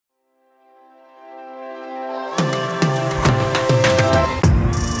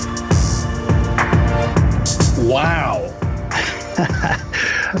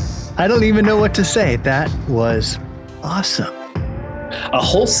I don't even know what to say. That was awesome. A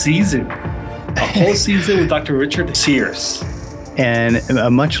whole season with Dr. Richard Sears. And a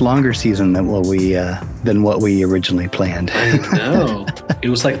much longer season than what we originally planned. I know. It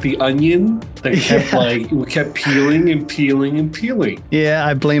was like the onion that kept we kept peeling and peeling and peeling. Yeah,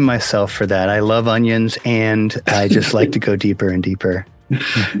 I blame myself for that. I love onions, and I just like to go deeper and deeper.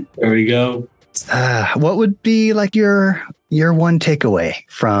 There we go. What would be like your one takeaway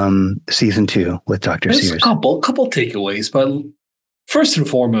from season 2 with Dr. Sears? A couple takeaways, but first and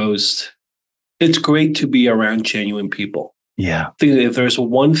foremost, it's great to be around genuine people. Yeah. I think that if there's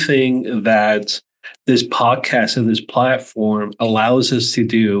one thing that this podcast and this platform allows us to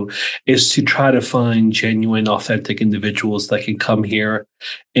do is to try to find genuine, authentic individuals that can come here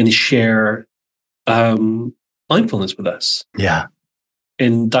and share mindfulness with us. Yeah.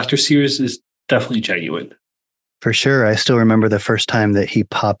 And Dr. Sears is definitely genuine. For sure. I still remember the first time that he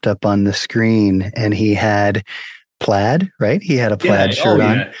popped up on the screen and he had plaid, right? He had a plaid shirt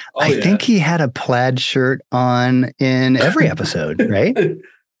on. I think he had a plaid shirt on in every episode, right?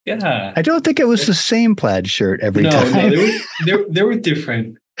 Yeah. I don't think it was the same plaid shirt every time. No, they were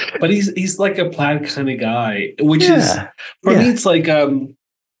different. But he's like a plaid kind of guy, which is for me. It's like I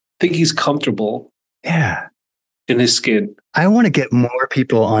think he's comfortable. Yeah. In his skin. I want to get more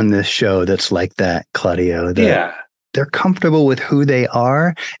people on this show that's like that, Claudio. They're comfortable with who they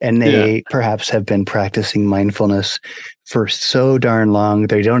are, and they perhaps have been practicing mindfulness for so darn long,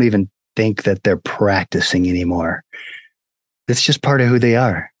 they don't even think that they're practicing anymore. It's just part of who they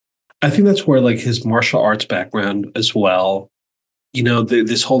are. I think that's where like his martial arts background as well,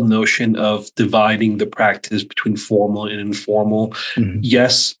 this whole notion of dividing the practice between formal and informal. Mm-hmm.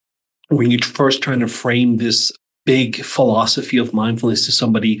 Yes, when you're first trying to frame this big philosophy of mindfulness to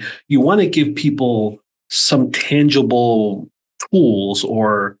somebody, you want to give people some tangible tools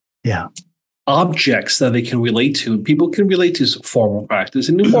or objects that they can relate to. And people can relate to formal practice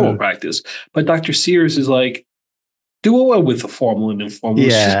and informal practice. But Dr. Sears is like, do away with the formal and informal.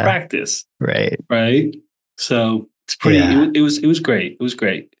 It's just practice. Right. Right. So it's pretty, it was great. It was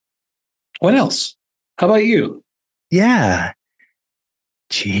great. What else? How about you? Yeah.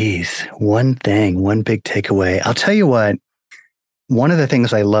 Geez, one big takeaway. I'll tell you what, one of the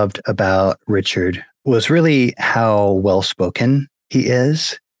things I loved about Richard was really how well-spoken he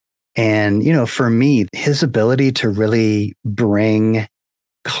is. And, for me, his ability to really bring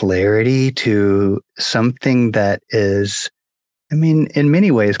clarity to something that is, in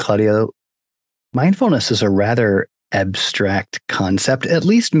many ways, Claudio, mindfulness is a rather abstract concept, at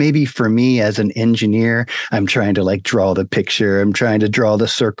least maybe for me as an engineer. I'm trying to draw the picture. I'm trying to draw the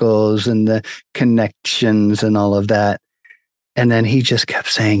circles and the connections and all of that. And then he just kept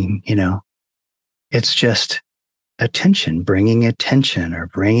saying, it's just attention, bringing attention or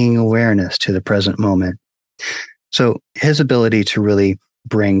bringing awareness to the present moment. So his ability to really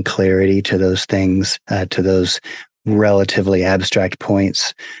bring clarity to those things, to those relatively abstract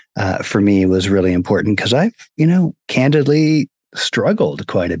points, for me was really important because I've, candidly struggled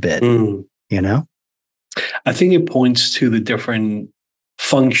quite a bit, I think it points to the different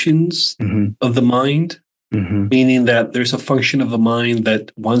functions of the mind, meaning that there's a function of the mind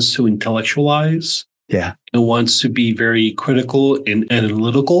that wants to intellectualize and wants to be very critical and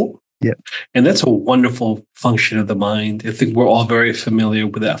analytical. Yeah. And that's a wonderful function of the mind. I think we're all very familiar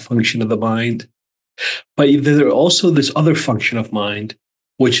with that function of the mind. But there's also this other function of mind,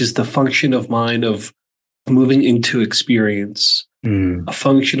 which is the function of mind of moving into experience, a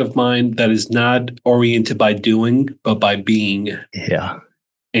function of mind that is not oriented by doing, but by being. Yeah.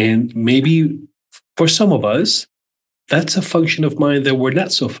 And maybe for some of us, that's a function of mind that we're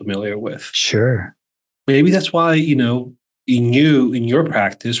not so familiar with. Sure. Maybe that's why, in your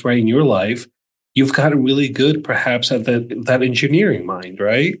practice, right, in your life, you've gotten really good perhaps at that engineering mind,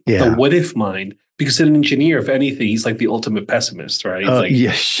 right? Yeah. The what if mind. Because an engineer, if anything, he's like the ultimate pessimist, right?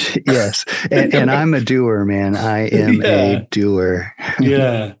 Yes. And I'm a doer, man. I am a doer.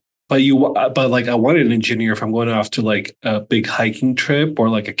 Yeah. But I want an engineer if I'm going off to like a big hiking trip or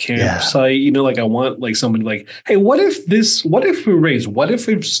like a campsite, I want somebody hey, what if it rains? What if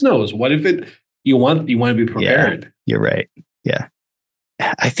it snows? What if you want to be prepared? Yeah, you're right. Yeah.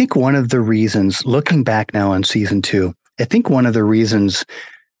 I think one of the reasons, looking back now on season 2, I think one of the reasons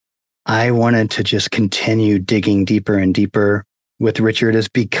I wanted to just continue digging deeper and deeper with Richard is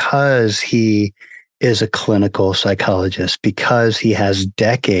because he is a clinical psychologist, because he has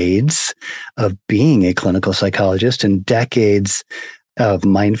decades of being a clinical psychologist and decades of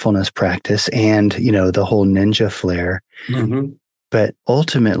mindfulness practice and, the whole ninja flair. But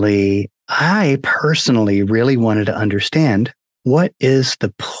ultimately, I personally really wanted to understand what is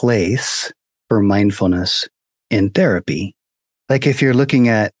the place for mindfulness in therapy? Like if you're looking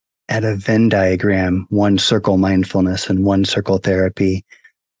at a Venn diagram, one circle mindfulness and one circle therapy,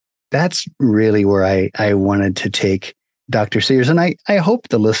 that's really where I wanted to take Dr. Sears. And I hope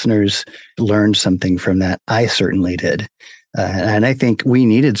the listeners learned something from that. I certainly did. And I think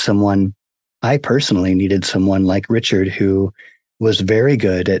I personally needed someone like Richard, who was very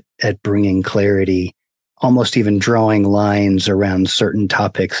good at bringing clarity, almost even drawing lines around certain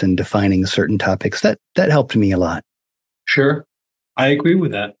topics and defining certain topics. That helped me a lot. Sure. I agree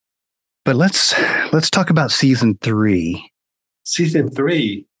with that. But let's talk about season 3. Season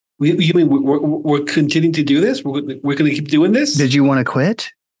 3? You mean we're continuing to do this? We're going to keep doing this? Did you want to quit?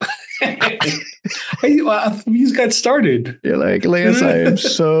 We just got started. You're like, Lance, I am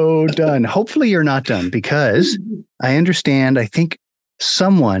so done. Hopefully you're not done, because I understand. I think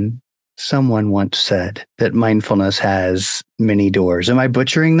someone once said that mindfulness has many doors. Am I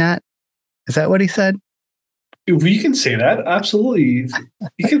butchering that? Is that what he said? You can say that. Absolutely.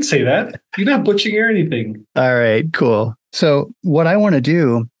 You can say that. You're not butchering or anything. All right, cool. So what I want to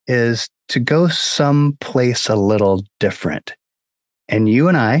do is to go someplace a little different. And you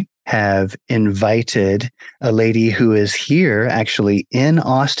and I have invited a lady who is here actually in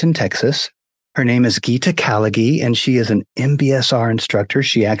Austin, Texas. Her name is Geeta Kalagi, and she is an MBSR instructor.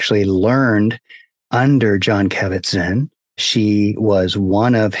 She actually learned under Jon Kabat-Zinn. She was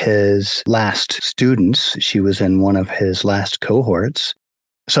one of his last students. She was in one of his last cohorts.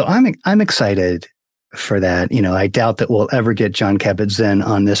 So I'm excited for that. I doubt that we'll ever get Jon Kabat-Zinn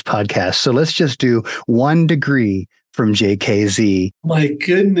on this podcast. So let's just do 1 degree from JKZ. My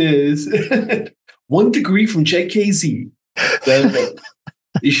goodness. 1 degree from JKZ.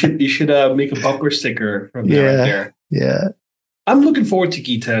 You should make a bumper sticker from that right there. Yeah. I'm looking forward to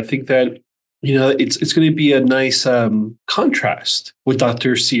Geeta. I think that it's going to be a nice contrast with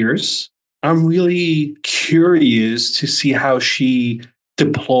Dr. Sears. I'm really curious to see how she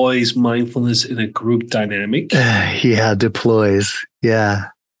deploys mindfulness in a group dynamic. Deploys. Yeah.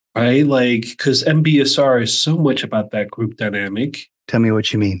 Right? Because MBSR is so much about that group dynamic. Tell me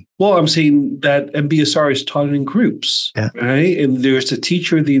what you mean. Well, I'm saying that MBSR is taught in groups, right? And there's the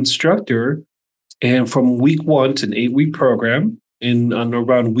teacher, the instructor, and from week 1 to an 8-week program, and on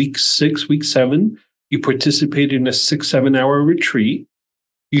around week 6, week 7, you participate in a 6-7 hour retreat,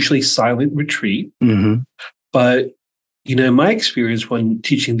 usually silent retreat. Mm-hmm. But, in my experience when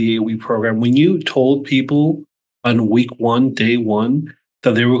teaching the 8-week program, when you told people on week 1, day 1,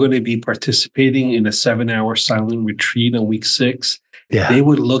 that they were going to be participating in a 7-hour silent retreat on week 6, they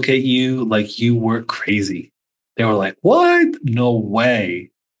would look at you like you were crazy. They were like, what? No way.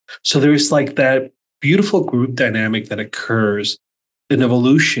 So there's that beautiful group dynamic that occurs, an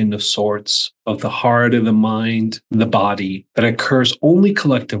evolution of sorts of the heart and the mind and the body that occurs only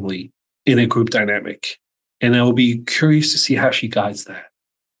collectively in a group dynamic. And I will be curious to see how she guides that.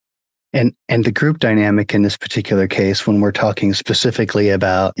 And the group dynamic in this particular case, when we're talking specifically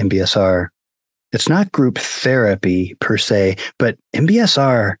about MBSR, it's not group therapy per se, but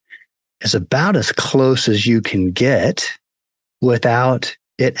MBSR is about as close as you can get without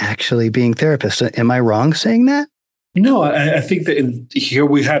it actually being therapist. Am I wrong saying that? No, I think that here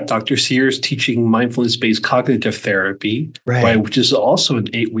we have Dr. Sears teaching mindfulness-based cognitive therapy, right, which is also an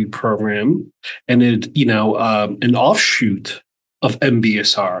 8-week program, and an offshoot of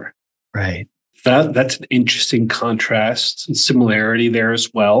MBSR. Right. That's an interesting contrast and similarity there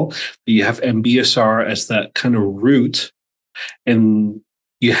as well. You have MBSR as that kind of root, and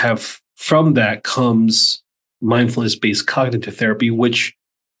you have from that comes mindfulness-based cognitive therapy, which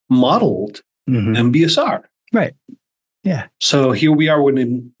modeled MBSR. Right. Yeah. So here we are.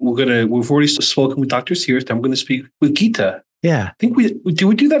 We've already spoken with Dr. Sears. I'm going to speak with Geeta. Yeah. I think we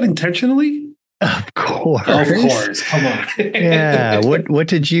do that intentionally. Of course. Of course. Come on. Yeah. What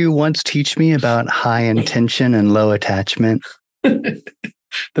did you once teach me about high intention and low attachment?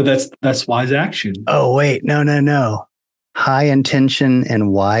 That's wise action. Oh, wait. No. High intention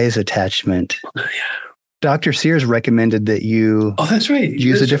and wise attachment. Yeah. Dr. Sears recommended that you that's right.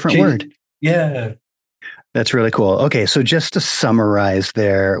 use a different word. Yeah. That's really cool. Okay, so just to summarize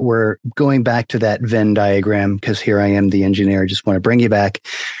there, we're going back to that Venn diagram because here I am, the engineer, just want to bring you back.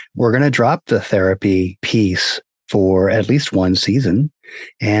 We're going to drop the therapy piece for at least 1 season,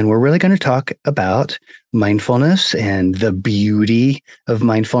 and we're really going to talk about mindfulness and the beauty of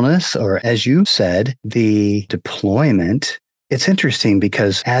mindfulness, or as you said, the deployment. It's interesting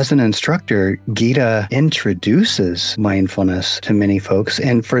because as an instructor, Geeta introduces mindfulness to many folks.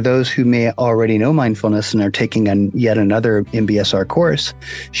 And for those who may already know mindfulness and are taking yet another MBSR course,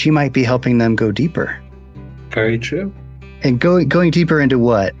 she might be helping them go deeper. Very true. And going deeper into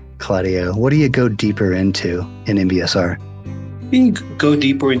what, Claudio? What do you go deeper into in MBSR? You go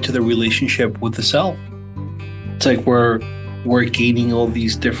deeper into the relationship with the self. It's like we're gaining all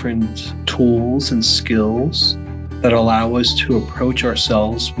these different tools and skills that allow us to approach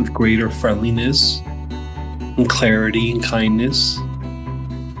ourselves with greater friendliness and clarity and kindness,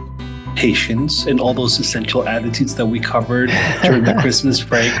 patience, and all those essential attitudes that we covered during the Christmas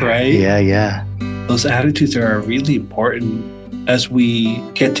break, right? Yeah. Those attitudes are really important as we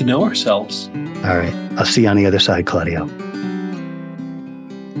get to know ourselves. All right. I'll see you on the other side, Claudio.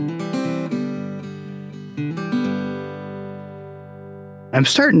 I'm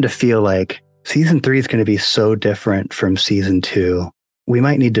starting to feel like season 3 is going to be so different from season 2. We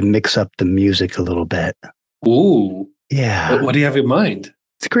might need to mix up the music a little bit. Ooh. Yeah. What do you have in mind?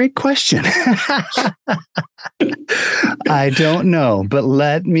 It's a great question. I don't know, but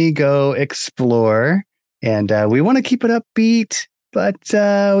let me go explore. And we want to keep it upbeat, but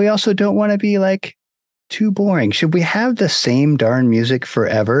we also don't want to be like too boring. Should we have the same darn music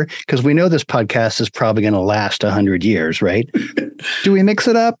forever? Because we know this podcast is probably going to last 100 years, right? Do we mix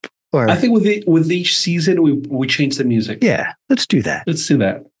it up? Or I think with each season, we change the music. Yeah, let's do that. Let's do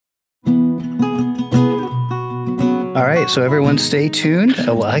that. All right, so everyone stay tuned.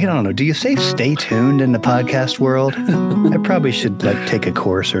 Well, I don't know. Do you say stay tuned in the podcast world? I probably should take a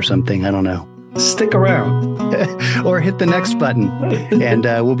course or something. I don't know. Stick around. Or hit the next button. And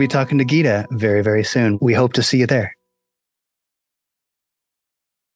we'll be talking to Gita very, very soon. We hope to see you there.